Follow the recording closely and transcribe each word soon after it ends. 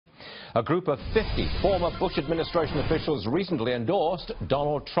A group of 50 former Bush administration officials recently endorsed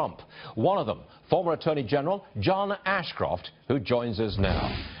Donald Trump. One of them, former Attorney General John Ashcroft, who joins us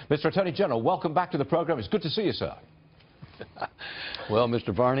now. Mr. Attorney General, welcome back to the program. It's good to see you, sir. Well,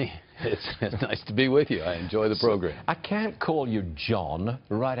 Mr. Varney, it's nice to be with you. I enjoy the program. I can't call you John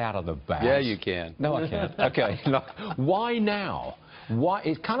right out of the bat. Yeah, you can. No, I can't. Okay. No. Why now? Why?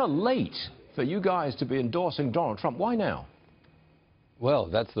 It's kind of late for you guys to be endorsing Donald Trump. Why now? Well,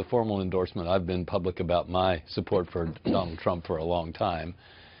 that's the formal endorsement. I've been public about my support for Donald Trump for a long time.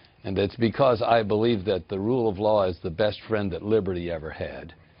 And it's because I believe that the rule of law is the best friend that liberty ever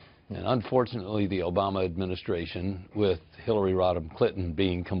had. And unfortunately, the Obama administration, with Hillary Rodham Clinton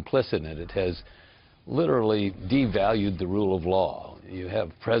being complicit in it, has literally devalued the rule of law. You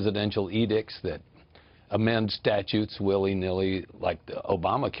have presidential edicts that amend statutes willy-nilly, like the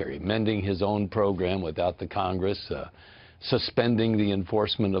Obamacare, amending his own program without the Congress, suspending the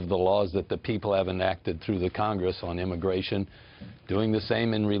enforcement of the laws that the people have enacted through the Congress on immigration, doing the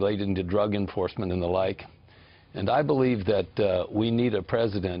same in relating to drug enforcement and the like. And I believe that we need a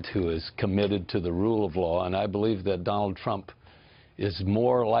president who is committed to the rule of law, and I believe that Donald Trump is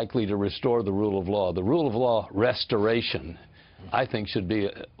more likely to restore the rule of law. The rule of law restoration, I think, should be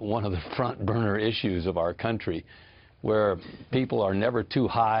one of the front burner issues of our country, where people are never too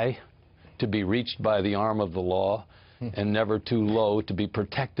high to be reached by the arm of the law and never too low to be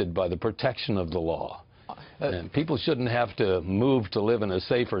protected by the protection of the law. And people shouldn't have to move to live in a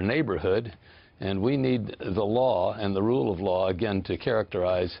safer neighborhood. And we need the law and the rule of law, again, to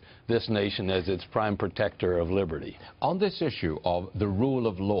characterize this nation as its prime protector of liberty. On this issue of the rule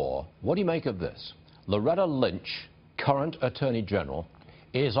of law, what do you make of this? Loretta Lynch, current Attorney General,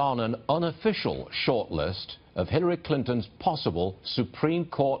 is on an unofficial shortlist of Hillary Clinton's possible Supreme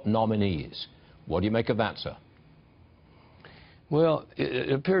Court nominees. What do you make of that, sir? Well,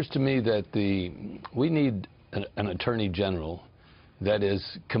 it appears to me that we need an Attorney General that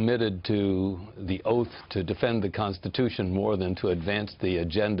is committed to the oath to defend the Constitution more than to advance the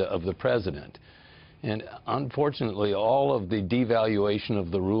agenda of the president. And unfortunately, all of the devaluation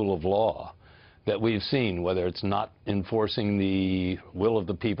of the rule of law that we've seen, whether it's not enforcing the will of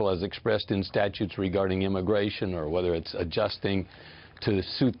the people as expressed in statutes regarding immigration, or whether it's adjusting to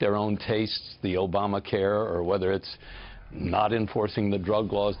suit their own tastes the Obamacare, or whether it's not enforcing the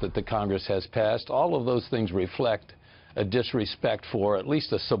drug laws that the Congress has passed, all of those things reflect a disrespect for, at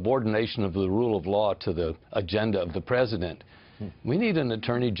least a subordination of the rule of law to the agenda of the president. We need an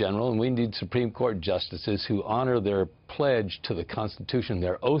Attorney General, and we need Supreme Court justices who honor their pledge to the Constitution,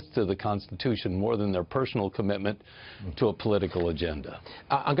 their oath to the Constitution, more than their personal commitment to a political agenda.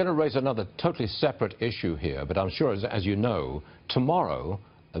 I'm going to raise another totally separate issue here, but I'm sure, as you know, tomorrow,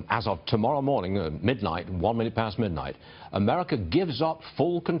 as of tomorrow morning, midnight, 1 minute past midnight, America gives up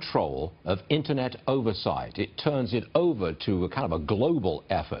full control of Internet oversight. It turns it over to a kind of a global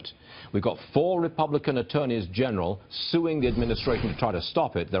effort. We've got 4 Republican attorneys general suing the administration to try to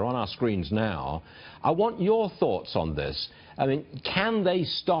stop it. They're on our screens now. I want your thoughts on this. I mean, can they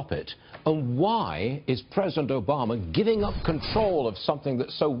stop it? And why is President Obama giving up control of something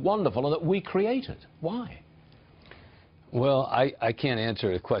that's so wonderful and that we created? Why? Well, I can't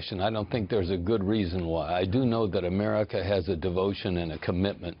answer the question. I don't think there's a good reason why. I do know that America has a devotion and a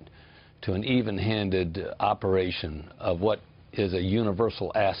commitment to an even-handed operation of what is a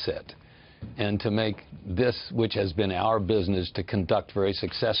universal asset, and to make this, which has been our business to conduct very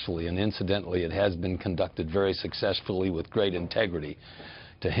successfully, and incidentally it has been conducted very successfully with great integrity,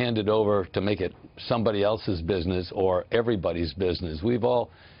 to hand it over to make it somebody else's business or everybody's business. We've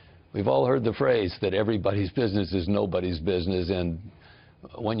all heard the phrase that everybody's business is nobody's business, and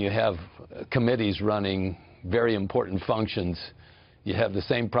when you have committees running very important functions, you have the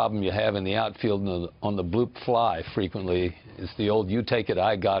same problem you have in the outfield on the bloop fly frequently. It's the old, you take it,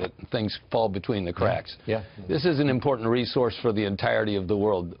 I got it, and things fall between the cracks. Yeah. This is an important resource for the entirety of the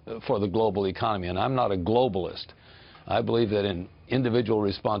world, for the global economy, and I'm not a globalist. I believe that in individual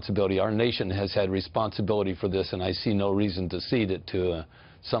responsibility, our nation has had responsibility for this, and I see no reason to cede it to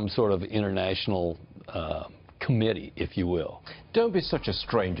some sort of international committee, if you will. Don't be such a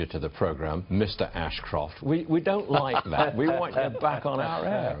stranger to the program, Mr. Ashcroft. We don't like that. We want you back on our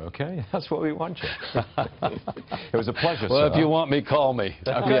air, okay? That's what we want you. It was a pleasure, well, sir. If you want me, call me.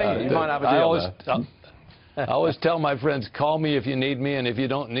 Okay, yeah, you might have a deal I always tell my friends, call me if you need me, and if you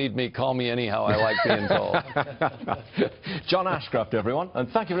don't need me, call me anyhow. I like being called. John Ashcroft, everyone, and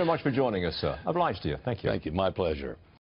thank you very much for joining us, sir. Obliged to you. Thank you. Thank you. My pleasure.